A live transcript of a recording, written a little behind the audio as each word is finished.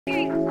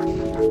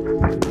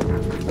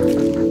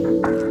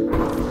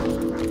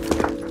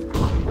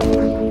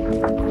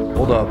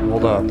up.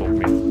 Hold up,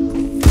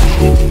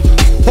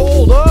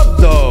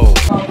 though.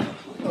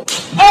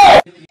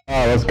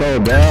 Oh, let's go,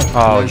 bro.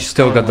 Oh, you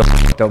still got the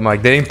f***ed up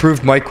mic. They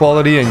improved mic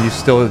quality and you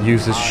still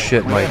use this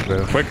shit mic,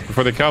 bro. Quick,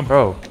 before they come.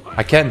 Bro,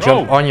 I can't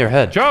jump on your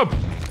head. Jump!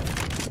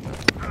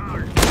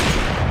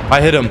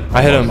 I hit him.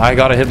 I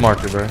got a hit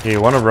marker, bro. Hey,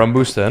 you want to run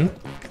boost in?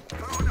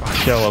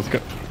 Yeah, let's go.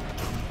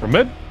 We're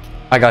mid?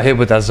 I got hit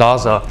with that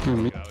Zaza.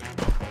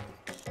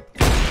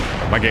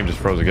 My game just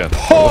froze again.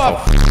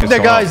 Oh, the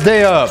guy's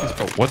day up.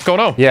 Oh, what's going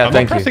on? Yeah, I'm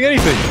thank not pressing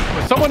anything.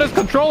 Someone is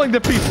controlling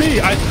the PC.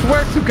 I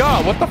swear to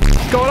God. What the f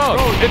is going on?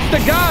 Bro, it's the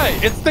guy.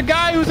 It's the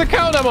guy whose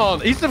account I'm on.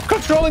 He's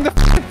controlling the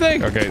f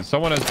thing. Okay,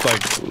 someone is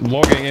like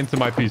logging into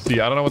my PC.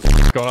 I don't know what the f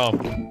is going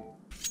on.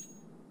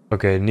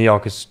 Okay,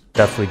 Neok is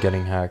definitely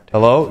getting hacked.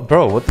 Hello?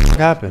 Bro, what the f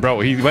happened? Bro,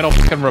 he went on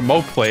fucking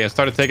remote play and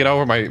started taking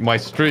over my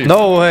stream.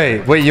 No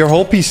way. Wait, your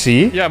whole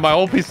PC? Yeah, my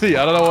whole PC.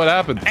 I don't know what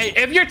happened. Hey,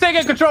 if you're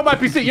taking control of my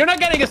PC, you're not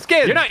getting a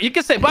skin. You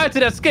can say bye to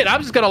that skin.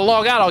 I'm just gonna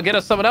log out. I'll get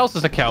us someone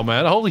else's account,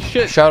 man. Holy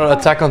shit. Shout out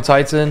Attack on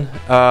Titan.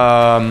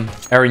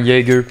 Eren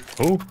Yeager.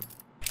 Who?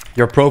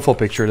 Your profile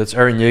picture. That's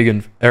Eren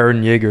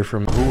Yeager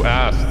from... Who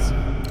asked?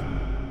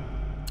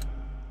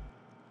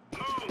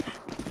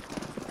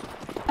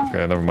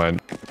 Okay, never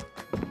mind.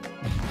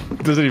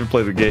 Doesn't even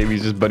play the game.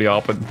 He's just bunny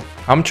hopping.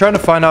 I'm trying to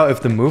find out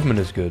if the movement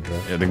is good, bro.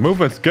 Yeah, the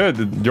movement's good.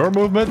 Your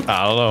movement?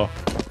 I don't know.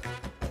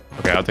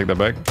 Okay, I'll take that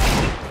back.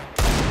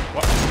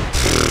 What?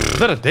 Is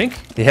that a dink?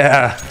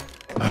 Yeah.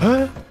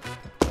 Huh?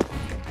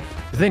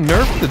 Did they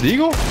nerf the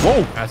Deagle?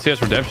 Whoa.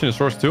 CS Redemption is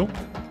Source 2?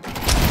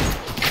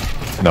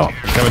 No.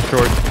 Coming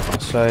short.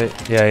 Sight.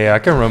 Yeah, I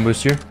can run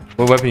boost you.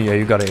 What weapon? Yeah,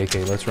 you got an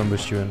AK. Let's run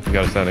boost you in. You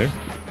gotta stand here.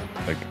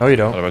 Like, oh, you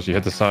don't? Otherwise you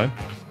hit the sign.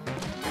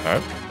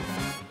 Alright.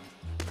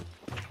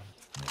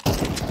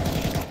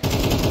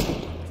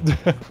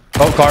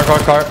 Oh, car.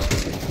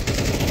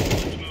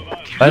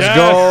 Let's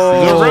go.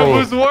 The run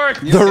boost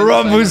worked. The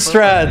run boost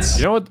strats.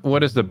 You know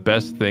what is the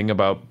best thing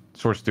about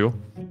Source 2?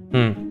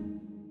 The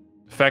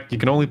fact you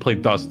can only play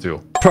Dust 2.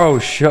 Bro,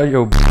 shut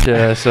your bitch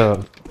ass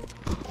up.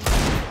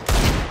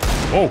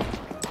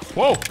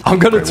 Whoa. I'm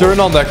gonna turn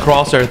on that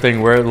crosshair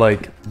thing where it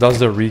like does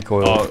the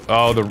recoil.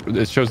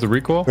 It shows the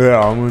recoil?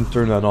 Yeah, I'm gonna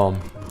turn that on.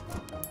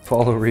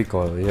 Follow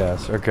recoil,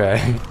 yes,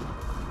 okay.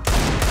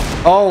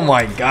 Oh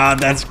my god,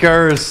 that's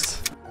cursed.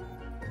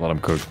 Let him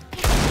cook.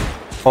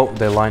 Oh,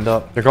 they lined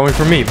up. They're coming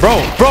for me. Bro.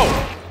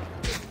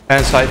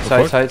 And side.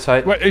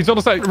 Wait, he's on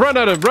the side. Run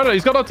at him.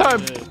 He's got no time.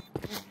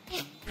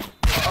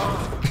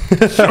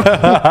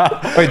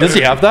 Wait, does he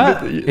have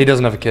that? He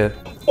doesn't have a kit.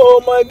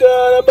 Oh my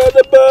god, I'm about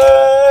to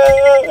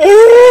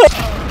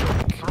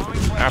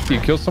burn. After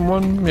you kill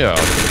someone? Yeah.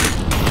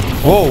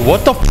 Whoa,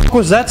 what the f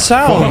was that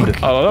sound? I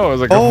don't know. It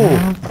was like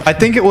I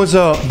think it was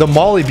the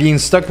molly being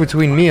stuck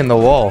between me and the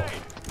wall.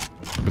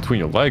 Between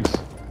your legs.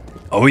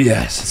 Oh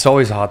yes, it's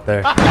always hot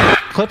there.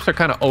 Clips are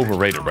kind of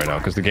overrated right now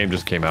because the game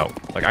just came out.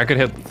 Like I could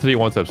hit 3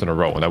 one-steps in a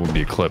row and that would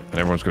be a clip and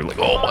everyone's gonna be like,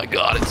 oh my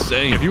god,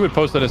 insane. If you would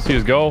post that as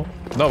CSGO,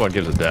 no one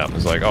gives a damn.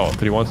 It's like, oh,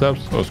 3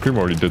 one-steps? Oh, Scream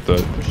already did that.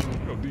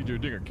 Yo,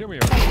 DJ Dinger, kill me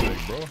everything,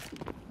 bro.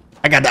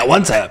 I got that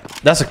one tap.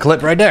 That's a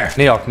clip right there.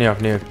 Neok.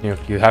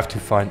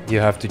 You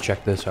have to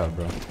check this out,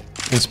 bro.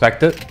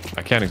 Inspect it.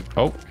 I can't.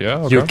 Oh, yeah.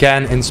 Okay. You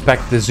can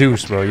inspect the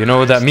Zeus, bro. You know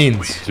what that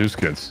means? Zeus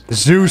skins.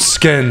 Zeus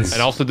skins.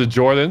 And also the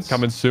Jordans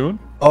coming soon.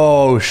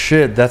 Oh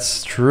shit,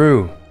 that's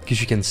true.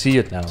 Because you can see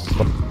it now.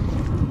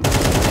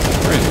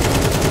 Crazy.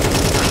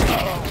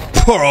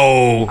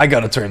 Bro, I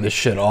gotta turn this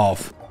shit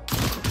off.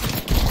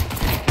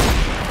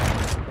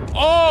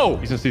 Oh!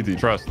 He's in CT.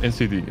 Trust. In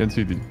CT.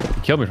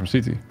 He killed me from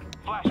CT.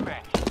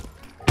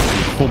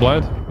 Full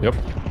blind. Yep.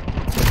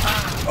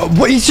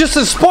 But he's just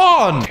a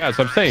spawn! Yeah, that's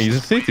what I'm saying. He's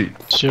a CT.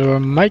 It's your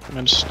mic,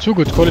 man. It's too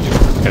good quality.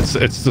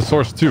 It's the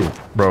Source 2,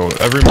 bro.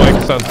 Every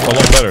mic sounds a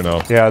lot better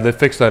now. Yeah, they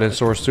fixed that in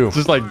Source 2. It's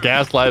just like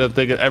gaslighting,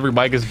 thinking every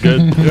mic is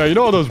good. Yeah, you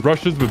know all those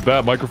Russians with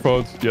bad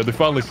microphones? Yeah, they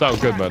finally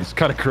sound good, man. It's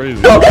kind of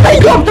crazy.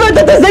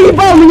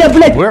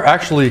 We're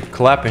actually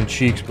clapping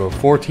cheeks, bro.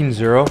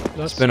 14-0.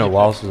 It's been a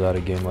while since I had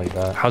a game like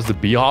that. How's the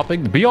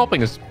B-hopping? The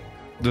B-hopping is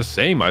the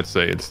same, I'd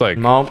say. It's like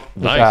no,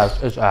 it's nice.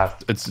 ass. It's ass.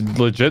 It's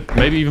legit,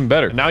 maybe even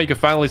better. Now you can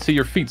finally see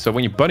your feet. So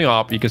when you bunny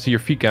hop, you can see your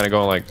feet kind of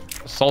going like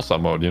salsa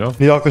mode, you know?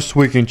 Neok is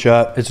tweaking,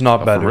 chat. It's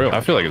not better. For real.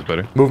 I feel like it's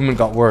better. Movement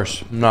got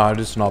worse. No,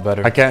 it's not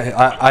better. I can't.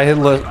 I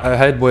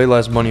had way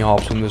less bunny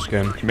hops in this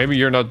game. Maybe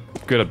you're not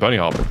good at bunny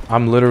hopping.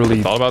 I'm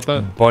literally thought about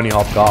that? Bunny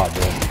hop god,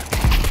 bro.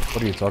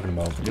 What are you talking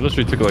about? You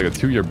literally took like a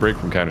 2-year break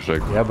from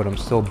Counter-Strike. Yeah, but I'm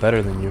still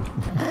better than you.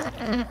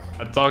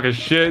 I'm talking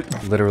shit.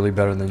 Literally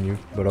better than you,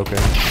 but okay.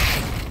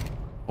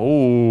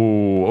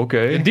 Oh,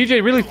 okay. Did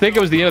DJ really think it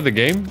was the end of the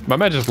game? My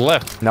man just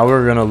left. Now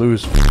we're gonna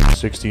lose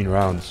 16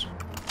 rounds.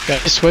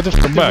 Guys, wait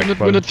a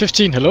minute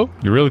 15, hello?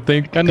 You really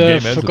think the game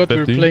ends at 15? Forgot we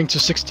were playing to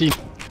 16.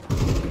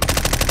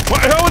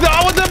 What?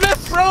 How was the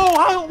miss, bro?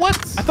 How, what?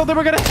 I thought they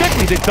were gonna check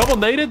me. They double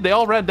naded. They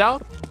all ran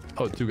down.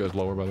 Oh, 2 guys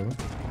lower, by the way.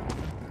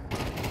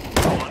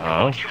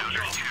 Oh.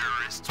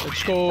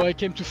 Let's go. I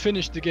came to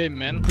finish the game,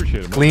 man.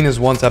 Appreciate it, man. Cleanest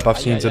one tap I've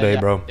seen today,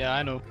 bro. Yeah,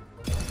 I know.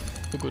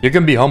 You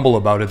can be humble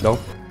about it, though.